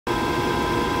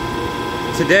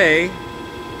Today,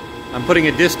 I'm putting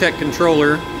a Distech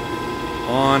controller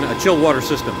on a chilled water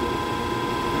system.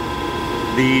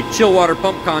 The chill water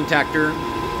pump contactor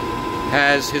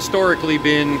has historically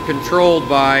been controlled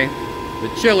by the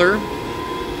chiller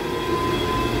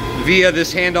via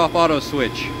this handoff auto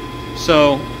switch.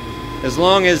 So as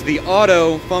long as the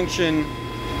auto function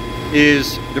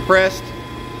is depressed,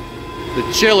 the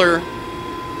chiller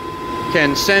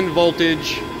can send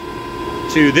voltage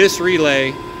to this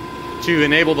relay to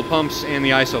enable the pumps and the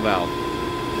ISO valve.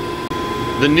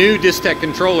 The new Distech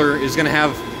controller is going to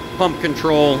have pump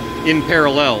control in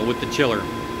parallel with the chiller.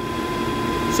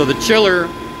 So the chiller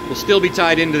will still be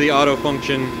tied into the auto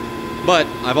function, but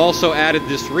I've also added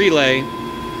this relay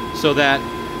so that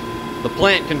the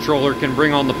plant controller can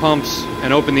bring on the pumps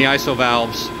and open the ISO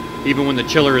valves even when the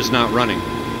chiller is not running.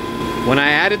 When I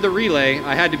added the relay,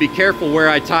 I had to be careful where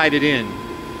I tied it in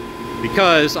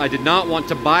because I did not want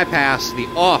to bypass the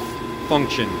off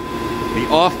function. The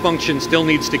off function still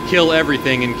needs to kill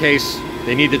everything in case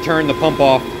they need to turn the pump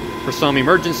off for some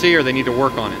emergency or they need to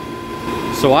work on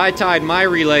it. So I tied my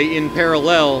relay in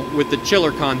parallel with the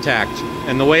chiller contact,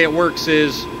 and the way it works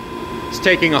is it's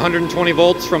taking 120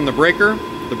 volts from the breaker.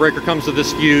 The breaker comes with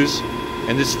this fuse,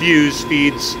 and this fuse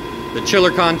feeds the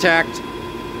chiller contact,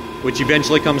 which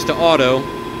eventually comes to auto.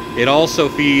 It also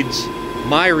feeds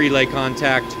my relay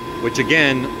contact, which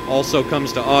again also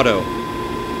comes to auto.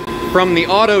 From the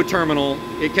auto terminal,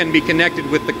 it can be connected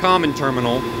with the common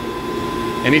terminal.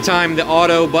 Anytime the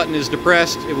auto button is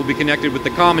depressed, it will be connected with the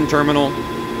common terminal.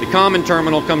 The common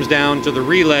terminal comes down to the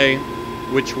relay,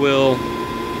 which will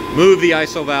move the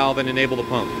ISO valve and enable the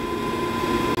pump.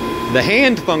 The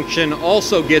hand function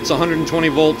also gets 120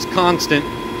 volts constant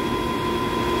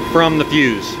from the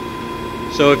fuse.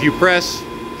 So if you press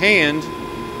hand,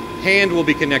 hand will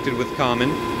be connected with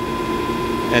common,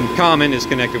 and common is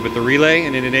connected with the relay,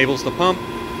 and it enables the pump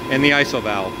and the ISO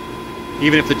valve,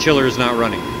 even if the chiller is not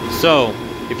running. So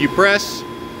if you press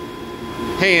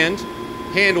hand,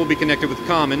 hand will be connected with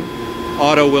common,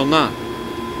 auto will not.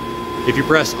 If you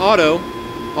press auto,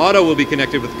 auto will be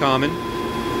connected with common,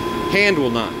 hand will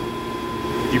not.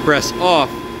 If you press off,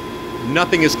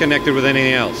 nothing is connected with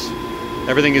anything else.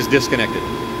 Everything is disconnected.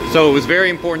 So it was very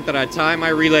important that I tie my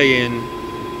relay in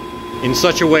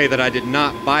such a way that I did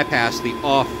not bypass the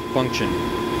off function.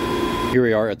 Here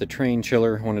we are at the train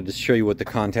chiller. I wanted to show you what the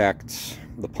contacts,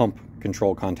 the pump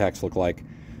control contacts look like.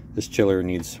 This chiller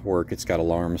needs work. It's got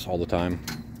alarms all the time.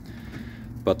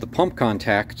 But the pump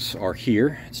contacts are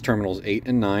here. It's terminals 8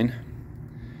 and 9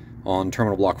 on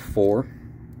terminal block 4.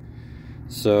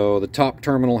 So the top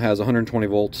terminal has 120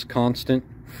 volts constant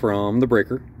from the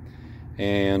breaker.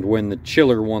 And when the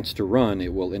chiller wants to run,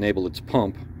 it will enable its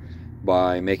pump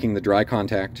by making the dry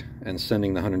contact and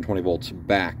sending the 120 volts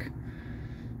back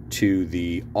to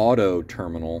the auto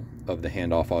terminal of the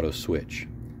handoff auto switch.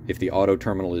 If the auto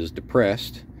terminal is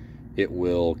depressed, it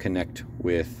will connect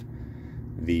with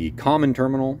the common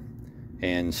terminal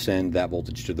and send that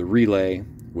voltage to the relay,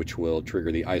 which will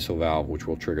trigger the ISO valve, which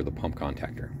will trigger the pump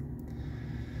contactor.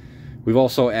 We've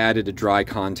also added a dry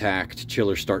contact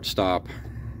chiller start-stop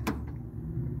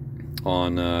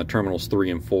on terminals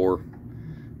 3 and 4.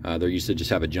 They used to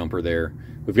just have a jumper there.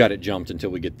 We've got it jumped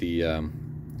until we get the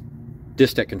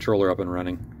Distech controller up and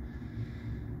running.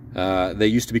 They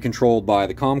used to be controlled by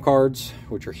the COM cards,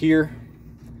 which are here,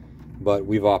 but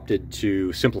we've opted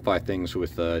to simplify things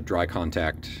with dry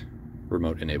contact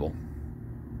remote enable.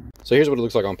 So here's what it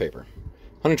looks like on paper.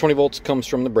 120 volts comes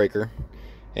from the breaker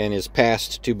and is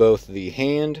passed to both the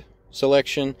hand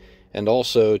selection and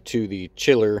also to the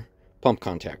chiller pump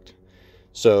contact.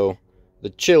 So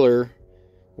the chiller,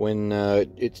 when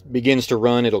it begins to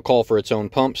run, it'll call for its own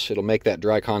pumps. It'll make that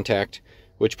dry contact,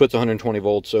 which puts 120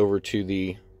 volts over to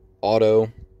the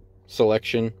auto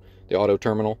selection, the auto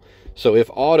terminal. So if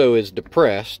auto is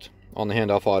depressed on the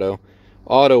handoff auto,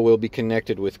 auto will be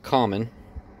connected with common.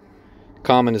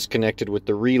 Common is connected with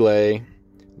the relay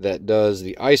that does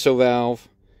the ISO valve,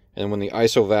 and when the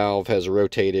ISO valve has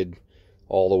rotated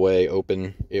all the way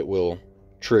open, it will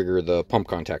trigger the pump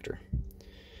contactor.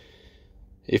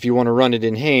 If you want to run it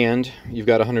in hand, you've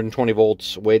got 120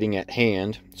 volts waiting at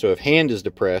hand. So if hand is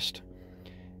depressed,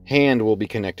 hand will be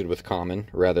connected with common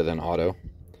rather than auto.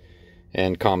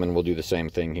 And common will do the same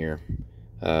thing here.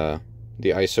 The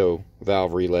ISO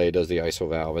valve relay does the ISO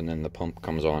valve, and then the pump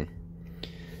comes on.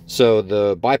 So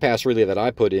the bypass relay that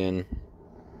I put in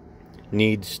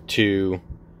needs to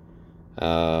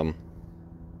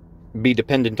be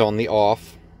dependent on the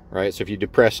off, right? So if you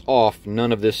depress off,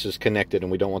 none of this is connected,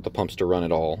 and we don't want the pumps to run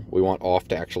at all. We want off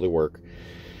to actually work.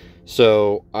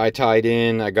 So I tied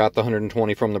in, I got the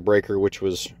 120 from the breaker, which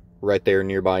was right there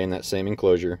nearby in that same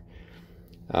enclosure.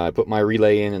 I put my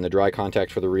relay in, and the dry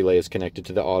contact for the relay is connected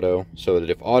to the auto, so that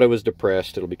if auto is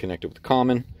depressed, it'll be connected with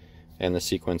common, and the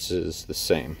sequence is the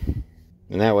same.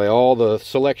 And that way all the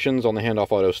selections on the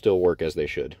handoff auto still work as they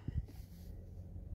should.